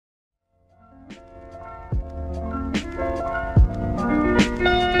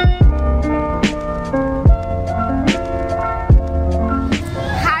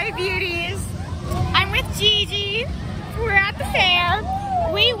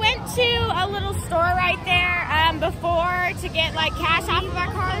little store right there before to get like cash off of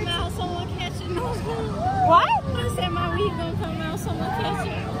our card. Someone catch it. What? I said my weed gonna come out, someone catch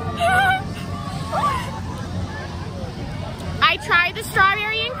it. I tried the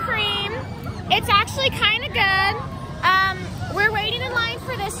strawberry and cream. It's actually kind of good. We're waiting in line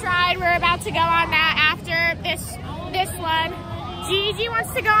for this ride. We're about to go on that after this one. Gigi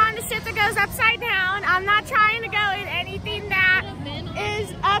wants to go on the shit that goes upside down. I'm not trying to go in anything that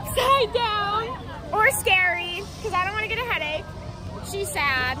is upside down or scary because I don't want to get a headache. She's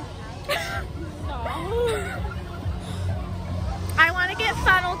sad. I want to get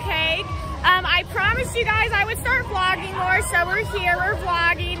funnel cake. I promised you guys I would start vlogging more, so we're here, we're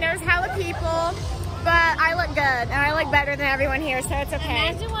vlogging. There's hella people, but I look good and I look better than everyone here, so it's okay.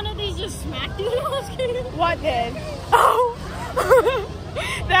 Imagine one of these just smacked you. What did? Oh,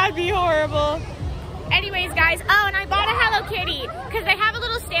 that'd be horrible. Anyways, guys, oh, and I bought a Hello Kitty because they have a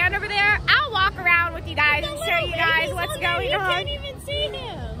little stand over there. I'll walk around with you guys and show you guys what's going on. You can't even see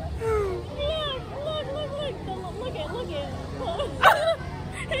him. Look at.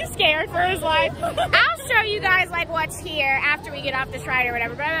 He's scared for his life. I'll show you guys like what's here after we get off this ride or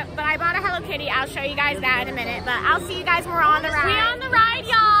whatever. But I bought a Hello Kitty. I'll show you guys that in a minute. But I'll see you guys when we're on the ride. We're on the ride,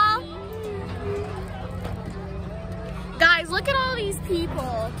 y'all. Guys, look at all these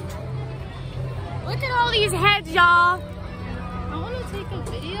people. Look at all these heads, y'all. I want to take a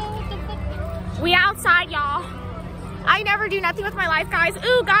video. What the fuck? We outside, y'all. I never do nothing with my life, guys.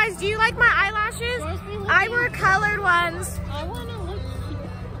 Ooh, guys, do you like my eyelashes? I wear colored ones. I want to look.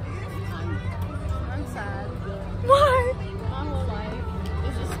 I'm sad. What? My whole life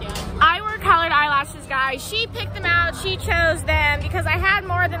is a scam. I wear colored eyelashes, guys. She picked them out. She chose them because I had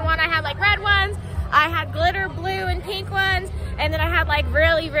more than one. I had like red ones. I had glitter blue and pink ones. And then I had like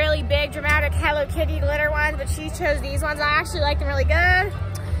really, really big dramatic Hello Kitty glitter ones. But she chose these ones. I actually like them really good.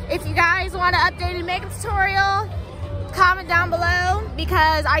 If you guys want an updated makeup tutorial, comment down below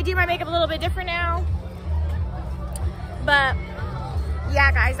because I do my makeup a little bit different now. But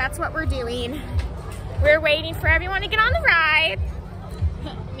yeah, guys, that's what we're doing. We're waiting for everyone to get on the ride.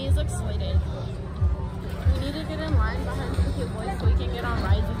 Me's excited. We need to get in line behind the cute boys so we can get on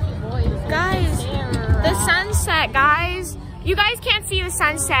rides with cute boys. Guys, the sunset, guys. You guys can't see the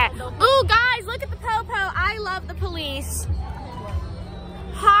sunset. Ooh, guys, look at the popo. I love the police.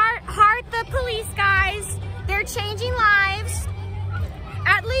 Heart the police, guys. They're changing lives.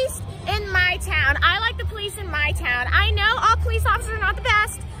 At least in my town. I like the police in my town. I know all police officers are not the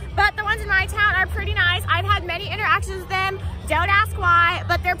best, but the ones in my town are pretty nice. I've had many interactions with them. Don't ask why,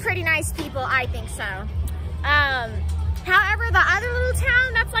 but they're pretty nice people, I think so. However, the other little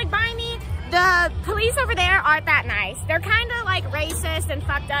town that's like by me, the police over there aren't that nice. They're kind of like racist and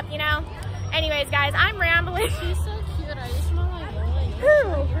fucked up, you know? Anyways, guys, I'm rambling. She's so cute. I just smell like Lola.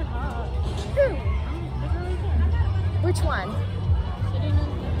 Who? You're hot. Who? Which one?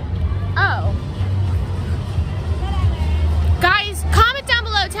 Oh. Guys, comment down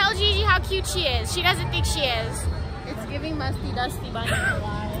below. Tell Gigi how cute she is. She doesn't think she is. It's giving musty dusty by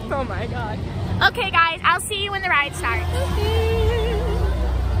July. Oh my god. Okay, guys, I'll see you when the ride starts.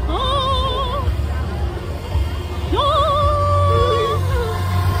 Oh. No.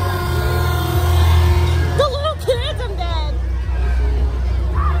 The little kids, I'm dead.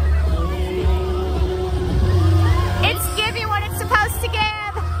 It's giving what it's supposed to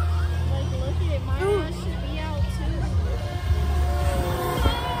give. Like, look at it. My eyes should be out too.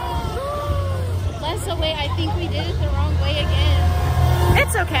 Lessa, wait, I think we did it the wrong way again.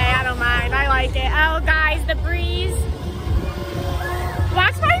 It's okay, I don't mind. I like it. Oh, guys, the breeze.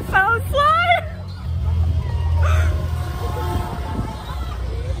 Watch my phone fly.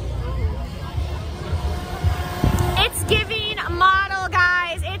 It's giving model,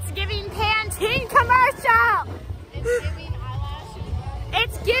 guys. It's giving Pantene commercial. It's giving eyelashes.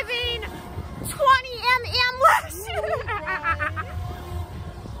 It's giving 20mm lashes.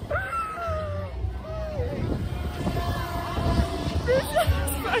 This is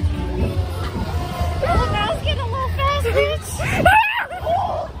fucking... Oh, that was getting a little fast, bitch.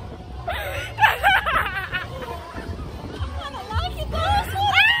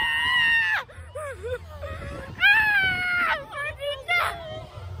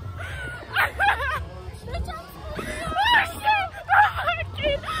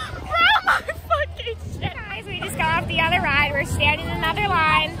 We're standing in another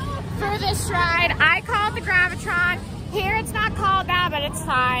line for this ride. I call it the Gravitron. Here it's not called that, but it's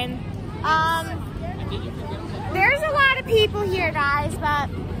fine. There's a lot of people here, guys, but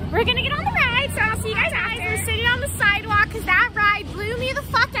we're gonna get on the ride, so I'll see you guys after. We're sitting on the sidewalk because that ride blew me the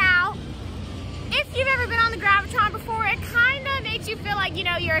fuck out. If you've ever been on the Gravitron before, it kind of makes you feel like like, you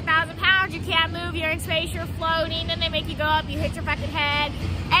know, you're 1,000 pounds, you can't move, you're in space, you're floating, then they make you go up, you hit your fucking head.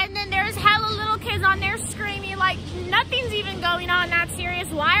 And then there's hella little kids on there screaming like nothing's even going on that serious.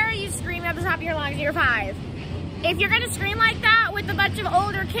 Why are you screaming at the top of your lungs? You're 5. If you're gonna scream like that with a bunch of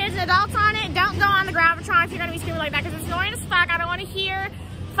older kids and adults on it, don't go on the Gravitron if you're gonna be screaming like that, because it's annoying as fuck. I don't wanna hear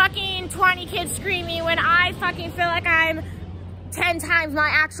fucking 20 kids screaming when I fucking feel like I'm 10 times my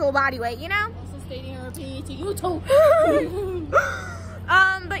actual body weight, you know? Also stating and repeating to you too.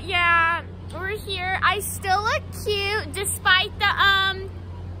 But yeah, we're here. I still look cute despite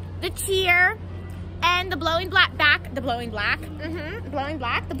the tear and the blowing back of the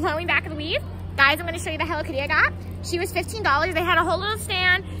weave. Guys, I'm gonna show you the Hello Kitty I got. She was $15. They had a whole little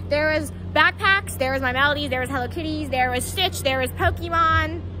stand. There was backpacks, there was my Melodies, there was Hello Kitties, there was Stitch, there was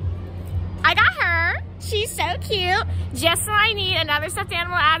Pokemon. I got her. She's so cute. Just so I need another stuffed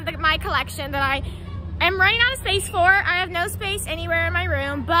animal out of my collection that I am running out of space for. I have no space anywhere in my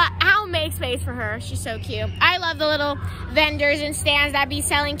room, but I'll make space for her. She's so cute. I love the little vendors and stands that be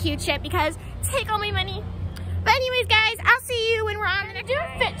selling cute shit because take all my money. But anyways, guys, I'll see you when we're on the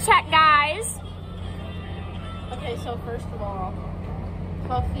fit check, guys. Okay, so first of all,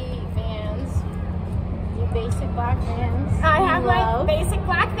 puffy Vans. Your basic black Vans. I have my basic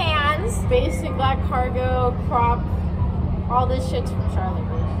black Vans. Basic black cargo, crop. All this shit's from Charlotte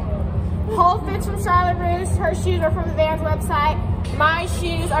Russe. Whole fits from Charlotte Russe. Her shoes are from the Vans website. My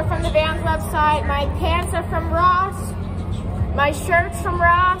shoes are from the Vans website. My pants are from Ross. My shirt's from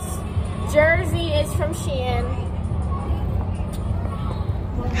Ross. Jersey is from Shein.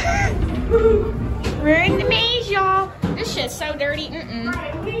 We're in the maze, y'all. This shit's so dirty.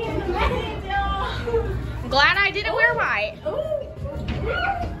 Right, we in the maze, y'all. I'm glad I didn't wear white.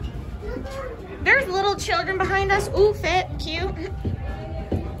 There's little children behind us. Ooh, fit, cute.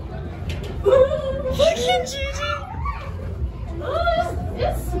 Look at Gigi.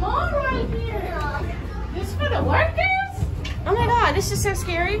 It's small right here. This for the workers? Oh my god, this is so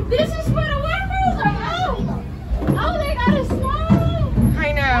scary. This is for the workers? Or oh, they got it small.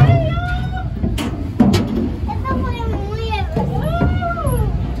 I know. Hey, y'all.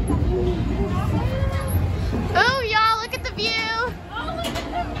 Oh, y'all, look at the view.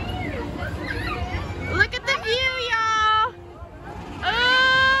 Look at the view, y'all.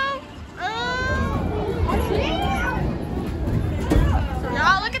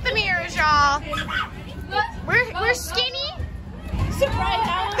 Y'all, look at the mirrors, y'all. We're skinny. So right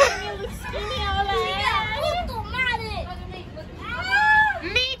now, you look skinny all that.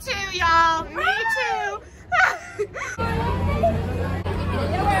 Me too, y'all. Me too.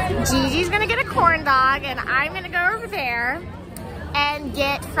 Gigi's gonna get a corn dog, and I'm gonna go over there and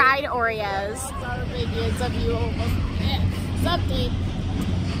get fried Oreos.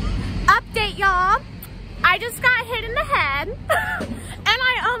 Update, y'all. I just got hit in the head, and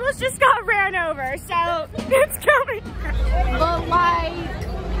I almost just got ran over, so it's coming. But like,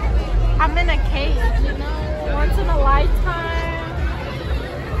 I'm in a cage, you know? Once in a lifetime.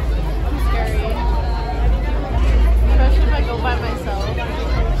 I'm scary. Especially if I go by myself.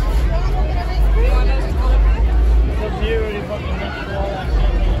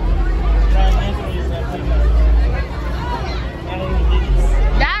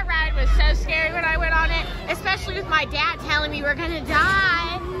 That ride was so scary when I went on it, especially with my dad telling me we're gonna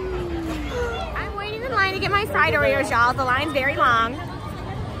die. I'm waiting in line to get my fried Oreos, y'all. The line's very long.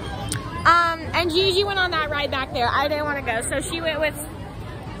 And Gigi went on that ride back there. I didn't want to go, so she went with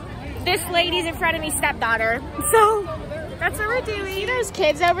this lady's in front of me stepdaughter. So that's what we're doing. See those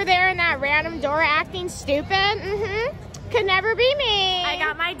kids over there in that random door acting stupid? Could never be me. I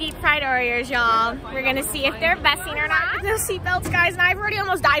got my deep fried Oreos, y'all. We're gonna see if they're busting or not. No seatbelts, guys, and I've already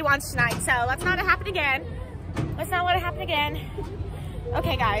almost died once tonight, so let's not happen again. Let's not let it happen again.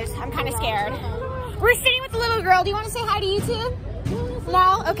 Okay, guys, I'm kind of scared. We're sitting with the little girl. Do you want to say hi to YouTube?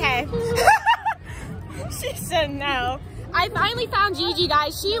 No? Okay. She said no. I finally found Gigi,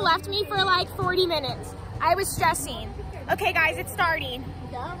 guys. She left me for like 40 minutes. I was stressing. Okay, guys, it's starting.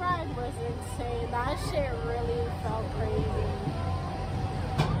 That ride was insane. That shit really felt crazy.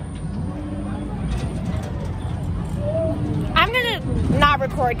 I'm gonna not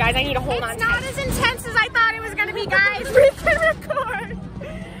record, guys. I need to hold on. It's not as intense as I thought it was gonna be, guys. We can record.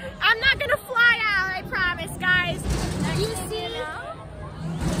 I'm not gonna fly out, I promise, guys. You see?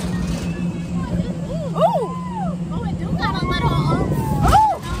 Ooh! Oh, it do got a little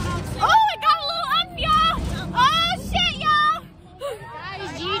Oh! Oh, it got a little ump, y'all! Oh, shit, y'all!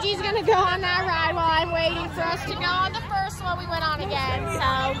 Guys, Gigi's gonna go on that ride while I'm waiting for us to go on the first one we went on again,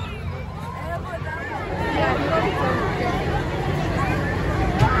 so.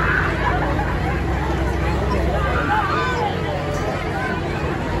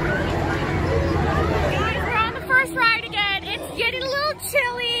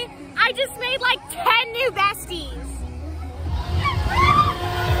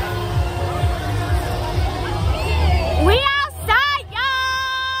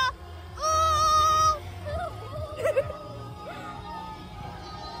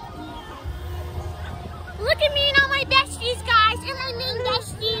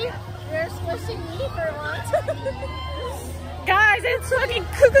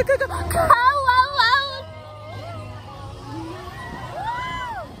 I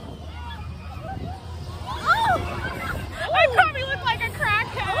probably look like a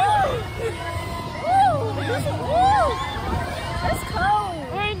crackhead. That's cold.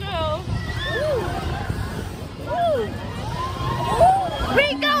 I know. We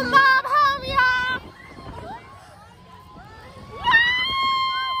go mob home, y'all.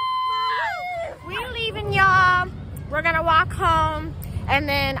 We leaving, y'all. We're gonna walk home, and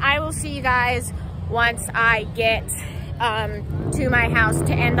then I will see you guys once I get to my house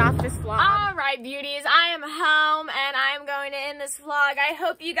to end off this vlog. All right, beauties, I am home and I'm going to end this vlog. I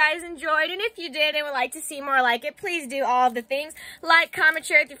hope you guys enjoyed, and if you did and would like to see more like it, please do all of the things. Like, comment,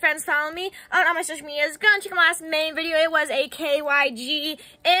 share with your friends, follow me on all my social medias. Go and check my last main video. It was a KYGMW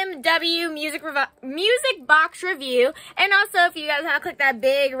music box review. And also, if you guys want to click that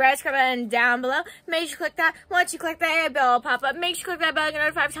big red subscribe button down below, make sure you click that. Once you click that, a bell will pop up. Make sure you click that bell to get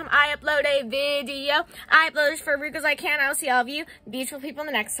notified every time I upload a video. I upload as for as I can. I will see all of you beautiful people in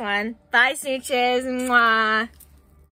the next one. Bye, smooches. Mwah.